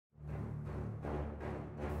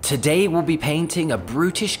Today we'll be painting a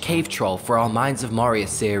brutish cave troll for our Mines of Moria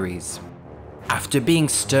series. After being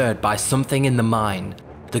stirred by something in the mine,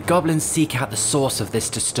 the goblins seek out the source of this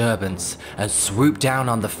disturbance and swoop down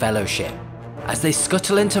on the Fellowship. As they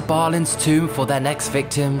scuttle into Balin's tomb for their next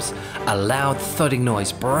victims, a loud thudding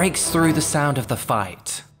noise breaks through the sound of the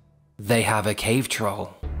fight. They have a cave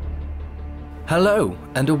troll. Hello,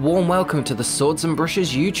 and a warm welcome to the Swords and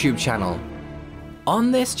Brushes YouTube channel.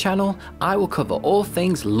 On this channel, I will cover all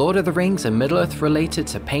things Lord of the Rings and Middle-earth related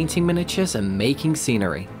to painting miniatures and making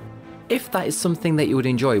scenery. If that is something that you would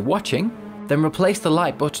enjoy watching, then replace the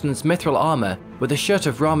light button's mithril armor with a shirt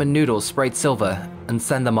of ramen noodles sprayed silver and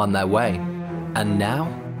send them on their way. And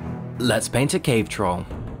now, let's paint a cave troll.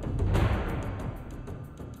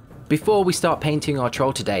 Before we start painting our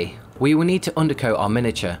troll today, we will need to undercoat our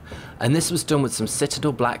miniature, and this was done with some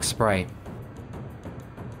Citadel black spray.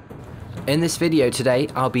 In this video today,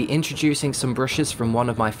 I'll be introducing some brushes from one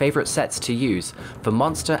of my favourite sets to use for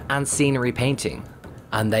monster and scenery painting,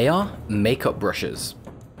 and they are makeup brushes.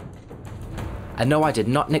 And no, I did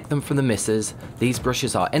not nick them from the missus. These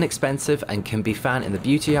brushes are inexpensive and can be found in the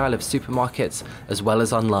beauty aisle of supermarkets as well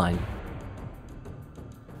as online.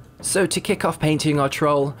 So to kick off painting our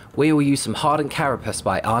troll, we will use some Hardened Carapace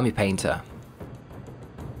by Army Painter.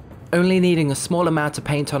 Only needing a small amount of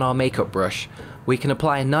paint on our makeup brush, we can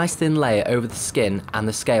apply a nice thin layer over the skin and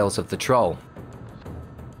the scales of the troll.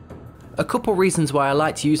 A couple reasons why I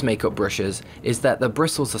like to use makeup brushes is that the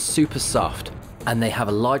bristles are super soft and they have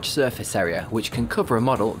a large surface area which can cover a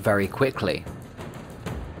model very quickly.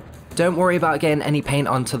 Don't worry about getting any paint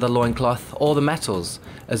onto the loincloth or the metals,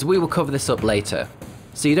 as we will cover this up later,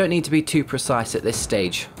 so you don't need to be too precise at this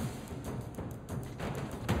stage.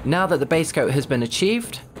 Now that the base coat has been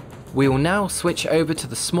achieved, we will now switch over to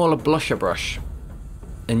the smaller blusher brush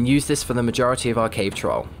and use this for the majority of our cave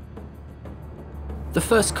troll. The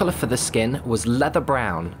first colour for the skin was leather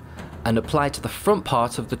brown and applied to the front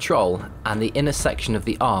part of the troll and the inner section of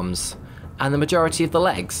the arms and the majority of the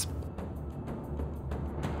legs.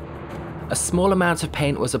 A small amount of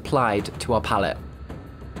paint was applied to our palette.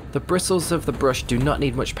 The bristles of the brush do not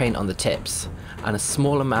need much paint on the tips, and a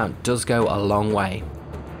small amount does go a long way.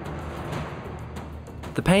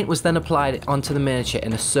 The paint was then applied onto the miniature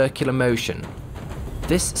in a circular motion.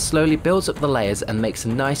 This slowly builds up the layers and makes a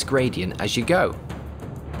nice gradient as you go.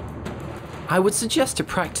 I would suggest to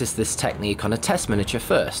practice this technique on a test miniature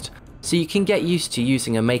first, so you can get used to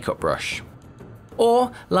using a makeup brush.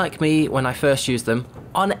 Or, like me when I first used them,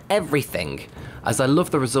 on everything, as I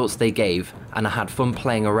love the results they gave and I had fun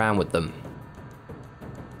playing around with them.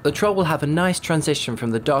 The troll will have a nice transition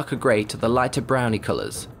from the darker grey to the lighter browny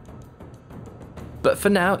colours. But for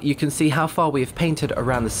now, you can see how far we have painted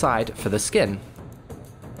around the side for the skin.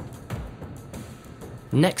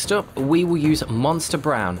 Next up, we will use Monster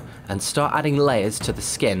Brown and start adding layers to the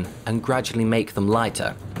skin and gradually make them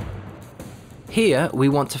lighter. Here, we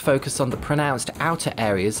want to focus on the pronounced outer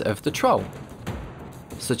areas of the troll,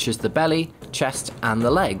 such as the belly, chest and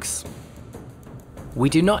the legs. We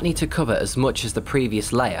do not need to cover as much as the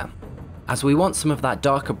previous layer, as we want some of that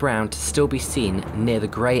darker brown to still be seen near the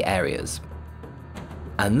grey areas.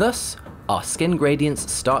 And thus, our skin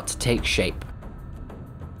gradients start to take shape.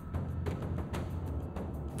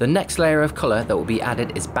 The next layer of colour that will be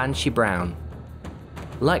added is Banshee Brown.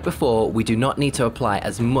 Like before, we do not need to apply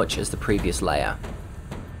as much as the previous layer.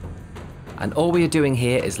 And all we are doing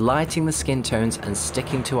here is lighting the skin tones and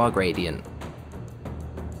sticking to our gradient.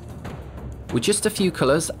 With just a few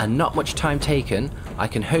colours and not much time taken, I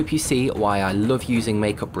can hope you see why I love using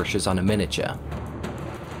makeup brushes on a miniature.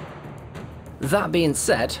 That being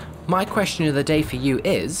said, my question of the day for you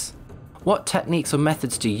is, what techniques or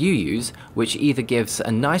methods do you use which either gives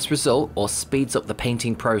a nice result or speeds up the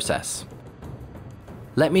painting process?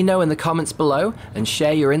 Let me know in the comments below and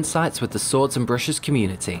share your insights with the Swords and Brushes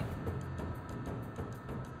community.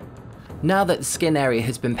 Now that the skin area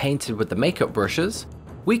has been painted with the makeup brushes,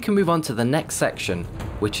 we can move on to the next section,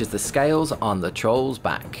 which is the scales on the troll's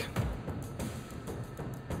back.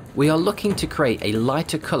 We are looking to create a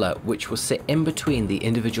lighter colour which will sit in between the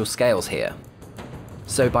individual scales here.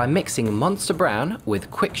 So by mixing Monster Brown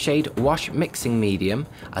with Quick Shade Wash Mixing Medium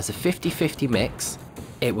as a 50-50 mix,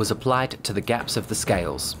 it was applied to the gaps of the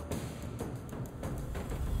scales.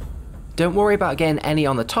 Don't worry about getting any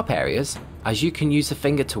on the top areas, as you can use a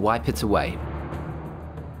finger to wipe it away.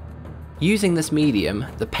 Using this medium,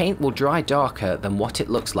 the paint will dry darker than what it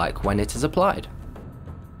looks like when it is applied.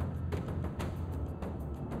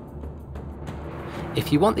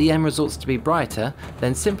 If you want the end results to be brighter,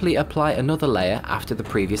 then simply apply another layer after the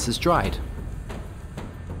previous has dried.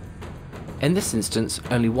 In this instance,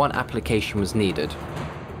 only one application was needed.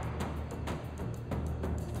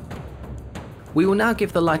 We will now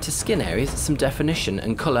give the lighter skin areas some definition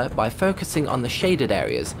and colour by focusing on the shaded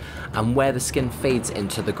areas and where the skin fades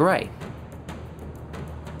into the grey.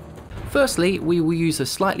 Firstly, we will use a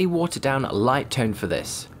slightly watered down light tone for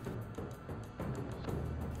this.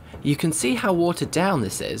 You can see how watered down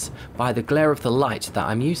this is by the glare of the light that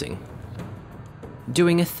I'm using.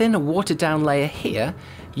 Doing a thin watered down layer here,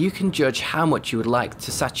 you can judge how much you would like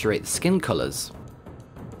to saturate the skin colours.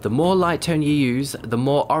 The more light tone you use, the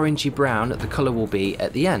more orangey brown the colour will be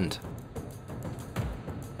at the end.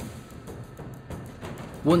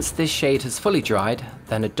 Once this shade has fully dried,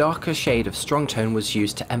 then a darker shade of strong tone was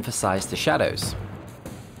used to emphasise the shadows,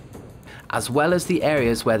 as well as the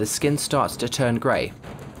areas where the skin starts to turn grey,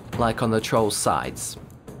 like on the troll's sides.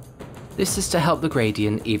 This is to help the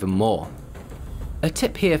gradient even more. A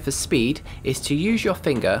tip here for speed is to use your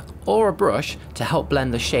finger or a brush to help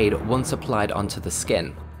blend the shade once applied onto the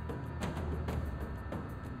skin.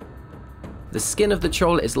 The skin of the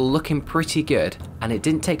troll is looking pretty good, and it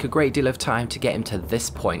didn't take a great deal of time to get him to this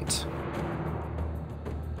point.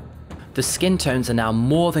 The skin tones are now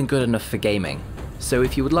more than good enough for gaming, so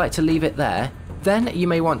if you would like to leave it there, then you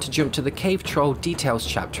may want to jump to the Cave Troll Details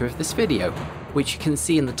chapter of this video, which you can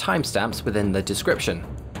see in the timestamps within the description.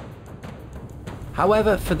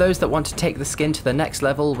 However, for those that want to take the skin to the next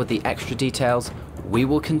level with the extra details, we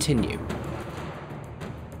will continue.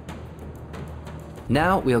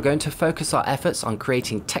 Now we are going to focus our efforts on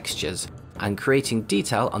creating textures and creating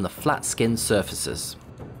detail on the flat skin surfaces.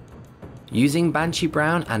 Using Banshee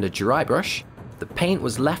Brown and a dry brush, the paint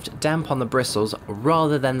was left damp on the bristles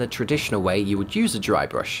rather than the traditional way you would use a dry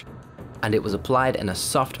brush, and it was applied in a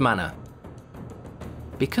soft manner.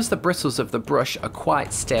 Because the bristles of the brush are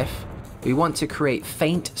quite stiff, we want to create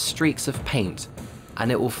faint streaks of paint, and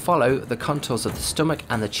it will follow the contours of the stomach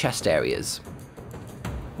and the chest areas.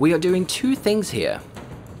 We are doing two things here.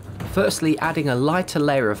 Firstly, adding a lighter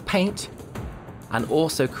layer of paint, and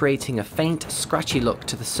also creating a faint scratchy look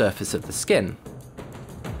to the surface of the skin.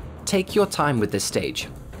 Take your time with this stage.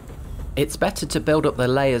 It's better to build up the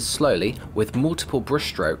layers slowly with multiple brush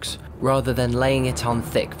strokes rather than laying it on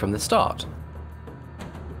thick from the start.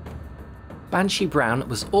 Banshee Brown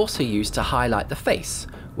was also used to highlight the face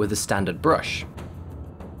with a standard brush.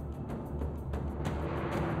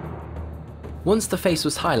 Once the face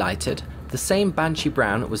was highlighted, the same Banshee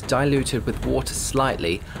Brown was diluted with water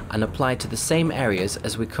slightly and applied to the same areas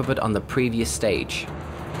as we covered on the previous stage.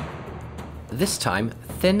 This time,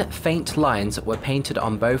 thin, faint lines were painted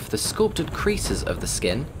on both the sculpted creases of the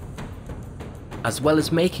skin, as well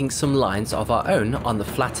as making some lines of our own on the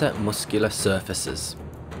flatter, muscular surfaces.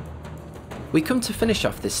 We come to finish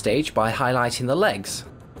off this stage by highlighting the legs,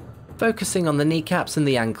 focusing on the kneecaps and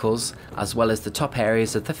the ankles, as well as the top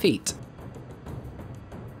areas of the feet.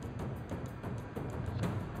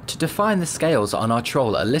 To define the scales on our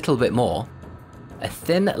troll a little bit more, a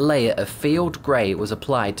thin layer of field grey was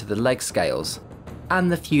applied to the leg scales,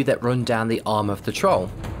 and the few that run down the arm of the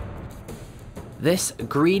troll. This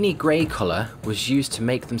greeny grey colour was used to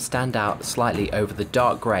make them stand out slightly over the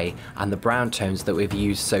dark grey and the brown tones that we've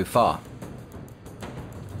used so far.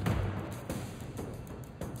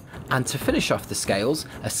 And to finish off the scales,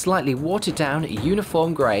 a slightly watered down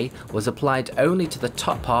uniform grey was applied only to the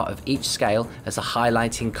top part of each scale as a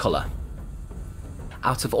highlighting colour.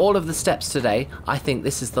 Out of all of the steps today, I think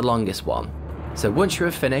this is the longest one. So once you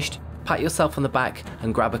have finished, pat yourself on the back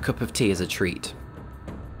and grab a cup of tea as a treat.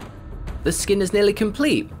 The skin is nearly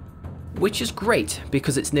complete, which is great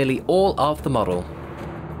because it's nearly all of the model.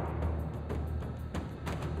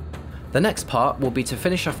 The next part will be to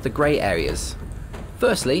finish off the grey areas.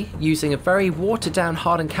 Firstly, using a very watered down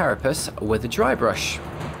hardened carapace with a dry brush.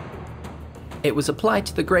 It was applied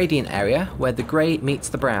to the gradient area where the grey meets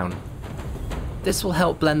the brown. This will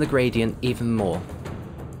help blend the gradient even more.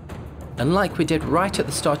 And like we did right at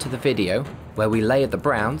the start of the video, where we layered the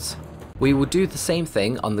browns, we will do the same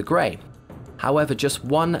thing on the grey. However, just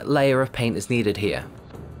one layer of paint is needed here,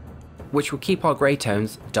 which will keep our grey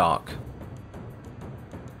tones dark.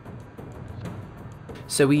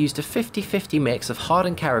 So we used a 50-50 mix of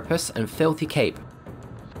hardened carapace and filthy cape,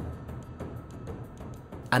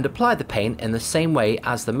 and applied the paint in the same way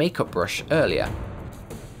as the makeup brush earlier,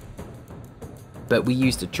 but we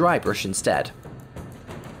used a dry brush instead,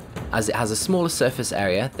 as it has a smaller surface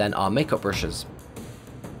area than our makeup brushes,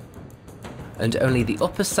 and only the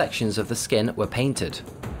upper sections of the skin were painted,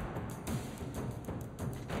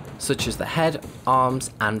 such as the head,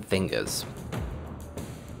 arms and fingers.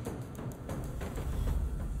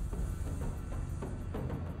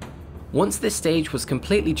 Once this stage was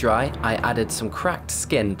completely dry, I added some cracked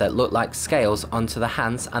skin that looked like scales onto the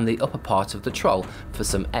hands and the upper part of the troll for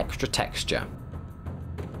some extra texture.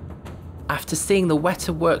 After seeing the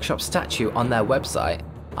𝘱𝘬𝘥𝘆 statue on their website,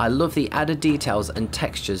 I love the added details and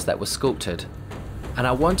textures that were sculpted, and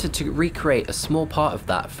I wanted to recreate a small part of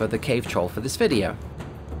that for the cave troll for this video.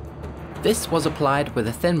 This was applied with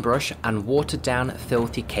a thin brush and watered down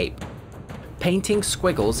filthy cape. Painting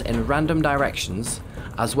squiggles in random directions,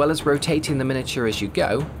 as well as rotating the miniature as you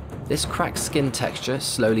go, this cracked skin texture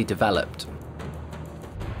slowly developed.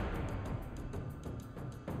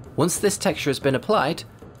 Once this texture has been applied,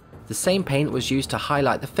 the same paint was used to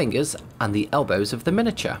highlight the fingers and the elbows of the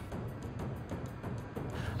miniature.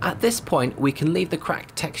 At this point we can leave the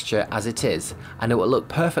cracked texture as it is and it will look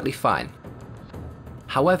perfectly fine.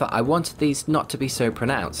 However, I wanted these not to be so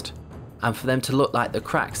pronounced, and for them to look like the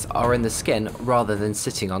cracks are in the skin rather than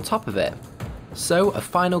sitting on top of it. So a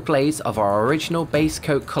final glaze of our original base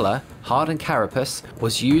coat colour, Hardened Carapace,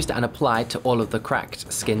 was used and applied to all of the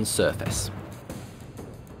cracked skin surface.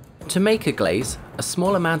 To make a glaze, a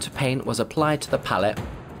small amount of paint was applied to the palette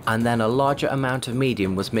and then a larger amount of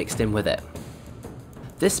medium was mixed in with it.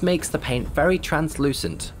 This makes the paint very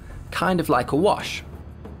translucent, kind of like a wash.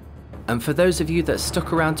 And for those of you that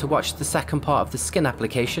stuck around to watch the second part of the skin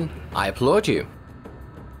application, I applaud you.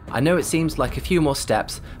 I know it seems like a few more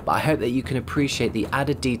steps, but I hope that you can appreciate the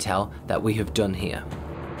added detail that we have done here.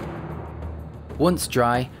 Once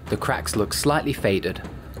dry, the cracks look slightly faded,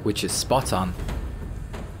 which is spot on.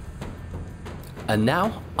 And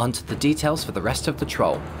now, onto the details for the rest of the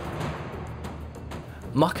troll.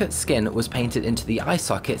 Mocket's skin was painted into the eye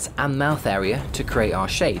sockets and mouth area to create our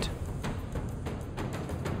shade.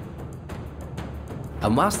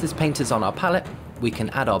 And whilst this paint is on our palette, we can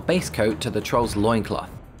add our base coat to the troll's loincloth.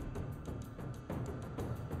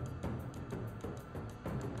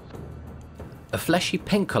 A fleshy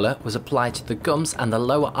pink colour was applied to the gums and the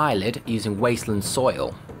lower eyelid using wasteland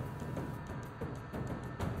soil.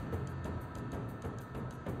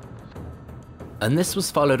 And this was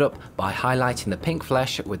followed up by highlighting the pink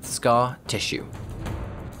flesh with scar tissue.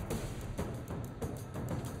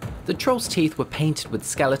 The troll's teeth were painted with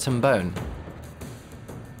skeleton bone.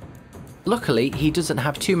 Luckily, he doesn't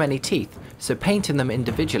have too many teeth, so painting them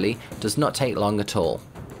individually does not take long at all.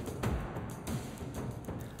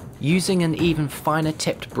 Using an even finer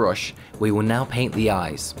tipped brush, we will now paint the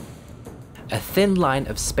eyes. A thin line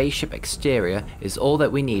of spaceship exterior is all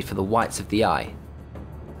that we need for the whites of the eye.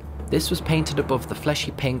 This was painted above the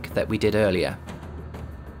fleshy pink that we did earlier.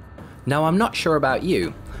 Now I'm not sure about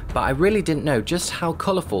you, but I really didn't know just how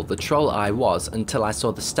colourful the troll eye was until I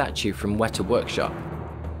saw the statue from 𝘱𝘬𝘥𝘆.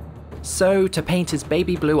 So to paint his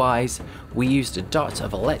baby blue eyes, we used a dot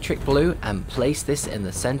of electric blue and placed this in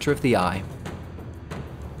the centre of the eye,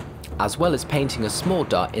 as well as painting a small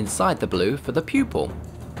dot inside the blue for the pupil.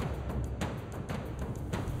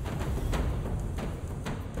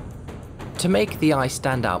 To make the eye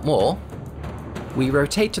stand out more, we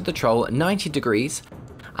rotated the troll 90 degrees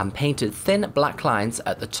and painted thin black lines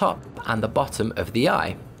at the top and the bottom of the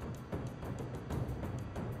eye.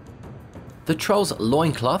 The troll's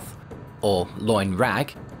loincloth, or loin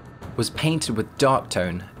rag, was painted with dark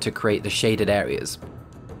tone to create the shaded areas.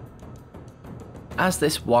 As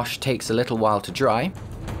this wash takes a little while to dry,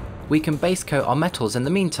 we can base coat our metals in the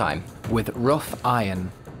meantime with rough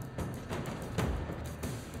iron.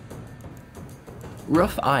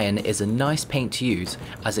 Rough iron is a nice paint to use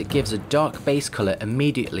as it gives a dark base colour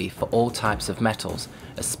immediately for all types of metals,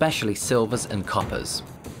 especially silvers and coppers.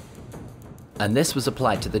 And this was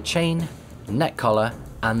applied to the chain, neck collar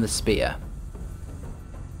and the spear.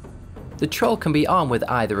 The troll can be armed with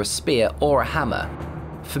either a spear or a hammer.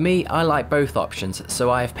 For me, I like both options, so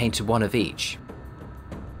I have painted one of each.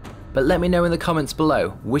 But let me know in the comments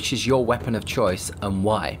below which is your weapon of choice and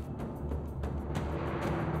why.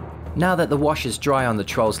 Now that the wash is dry on the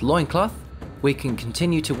troll's loincloth, we can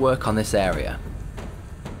continue to work on this area.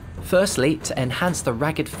 Firstly, to enhance the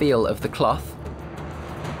ragged feel of the cloth,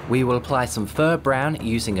 we will apply some fur brown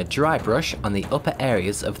using a dry brush on the upper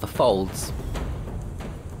areas of the folds.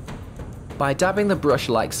 By dabbing the brush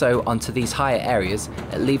like so onto these higher areas,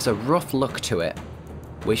 it leaves a rough look to it,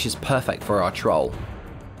 which is perfect for our troll.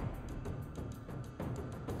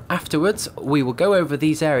 Afterwards, we will go over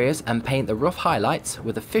these areas and paint the rough highlights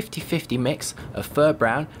with a 50-50 mix of fur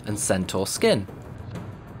brown and centaur skin.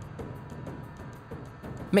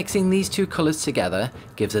 Mixing these two colours together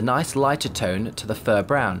gives a nice lighter tone to the fur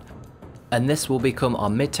brown, and this will become our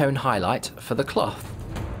mid-tone highlight for the cloth.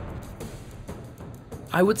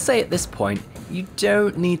 I would say at this point, you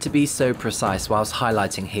don't need to be so precise whilst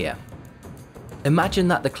highlighting here. Imagine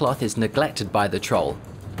that the cloth is neglected by the troll,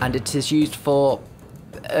 and it is used for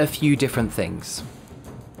a few different things.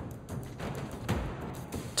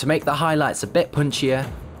 To make the highlights a bit punchier,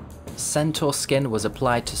 centaur skin was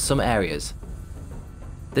applied to some areas.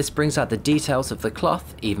 This brings out the details of the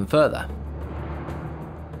cloth even further.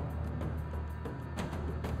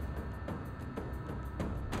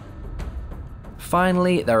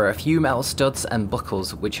 Finally, there are a few metal studs and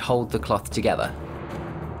buckles which hold the cloth together,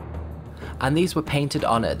 and these were painted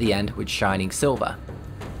on at the end with shining silver.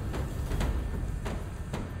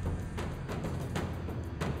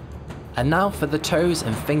 And now for the toes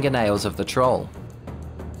and fingernails of the troll.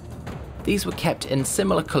 These were kept in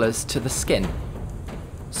similar colours to the skin,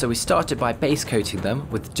 so we started by base coating them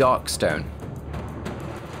with dark stone.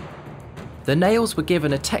 The nails were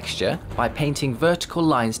given a texture by painting vertical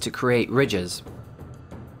lines to create ridges.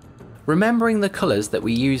 Remembering the colours that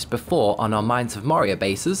we used before on our Minds of Moria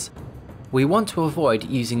bases, we want to avoid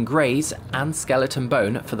using greys and skeleton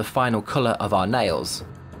bone for the final colour of our nails,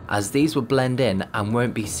 as these will blend in and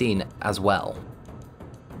won't be seen as well.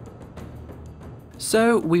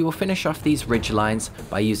 So we will finish off these ridge lines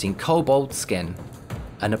by using kobold skin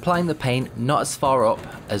and applying the paint not as far up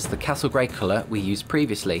as the castle grey colour we used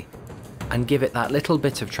previously, and give it that little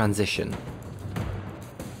bit of transition.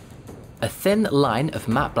 A thin line of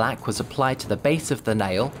matte black was applied to the base of the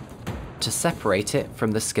nail to separate it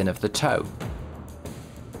from the skin of the toe.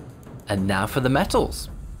 And now for the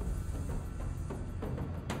metals.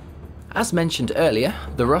 As mentioned earlier,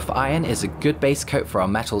 the rough iron is a good base coat for our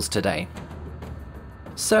metals today.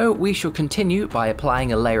 So we shall continue by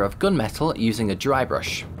applying a layer of gunmetal using a dry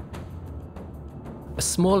brush. A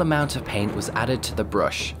small amount of paint was added to the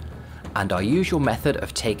brush, and our usual method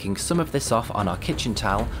of taking some of this off on our kitchen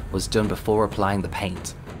towel was done before applying the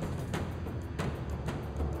paint.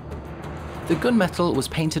 The gunmetal was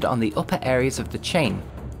painted on the upper areas of the chain,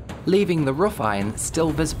 leaving the rough iron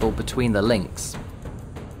still visible between the links.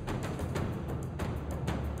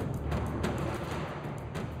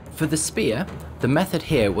 For the spear, the method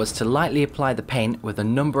here was to lightly apply the paint with a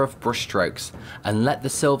number of brush strokes and let the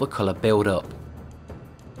silver colour build up.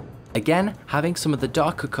 Again, having some of the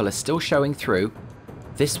darker colour still showing through,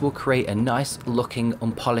 this will create a nice looking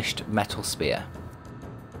unpolished metal spear.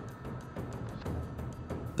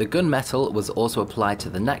 The gunmetal was also applied to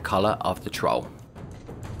the neck collar of the troll.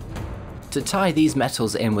 To tie these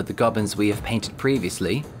metals in with the goblins we have painted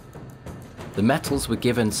previously, the metals were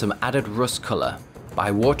given some added rust colour by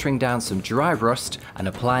watering down some dry rust and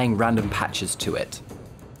applying random patches to it.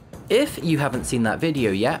 If you haven't seen that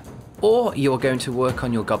video yet, or you're going to work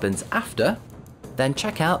on your goblins after, then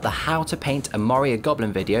check out the How to Paint a Moria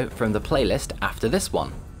Goblin video from the playlist after this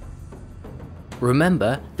one.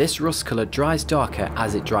 Remember, this rust colour dries darker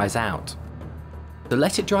as it dries out, so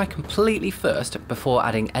let it dry completely first before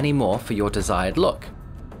adding any more for your desired look.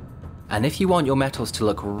 And if you want your metals to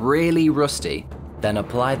look really rusty, then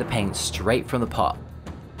apply the paint straight from the pot.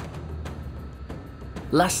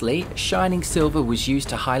 Lastly, shining silver was used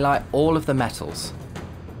to highlight all of the metals.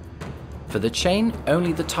 For the chain,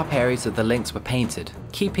 only the top areas of the links were painted,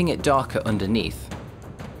 keeping it darker underneath.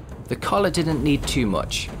 The collar didn't need too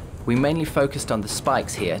much. We mainly focused on the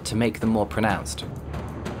spikes here to make them more pronounced.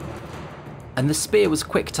 And the spear was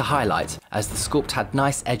quick to highlight as the sculpt had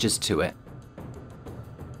nice edges to it.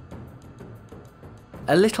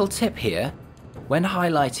 A little tip here, when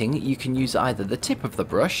highlighting you can use either the tip of the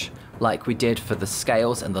brush, like we did for the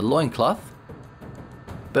scales and the loincloth,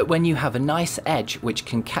 but when you have a nice edge which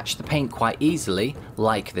can catch the paint quite easily,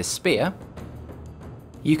 like this spear,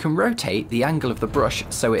 you can rotate the angle of the brush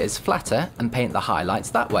so it is flatter and paint the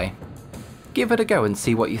highlights that way. Give it a go and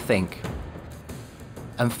see what you think.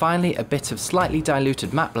 And finally, a bit of slightly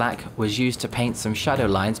diluted matte black was used to paint some shadow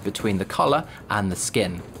lines between the collar and the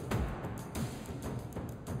skin,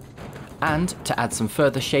 and to add some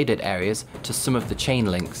further shaded areas to some of the chain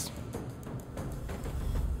links.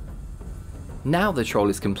 Now the troll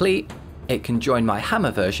is complete, it can join my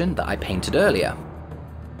hammer version that I painted earlier.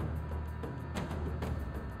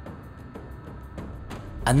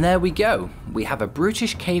 And there we go, we have a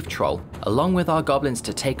brutish cave troll, along with our goblins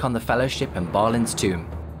to take on the Fellowship in Barlin's tomb.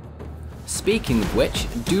 Speaking of which,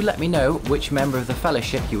 do let me know which member of the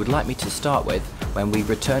Fellowship you would like me to start with when we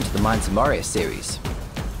return to the Minds of Moria series.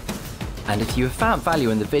 And if you have found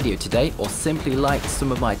value in the video today, or simply liked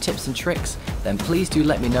some of my tips and tricks, then please do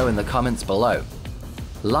let me know in the comments below.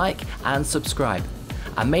 Like and subscribe,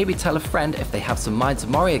 and maybe tell a friend if they have some Minds of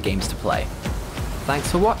Moria games to play.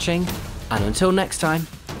 Thanks for watching, and until next time,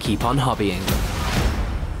 keep on hobbying.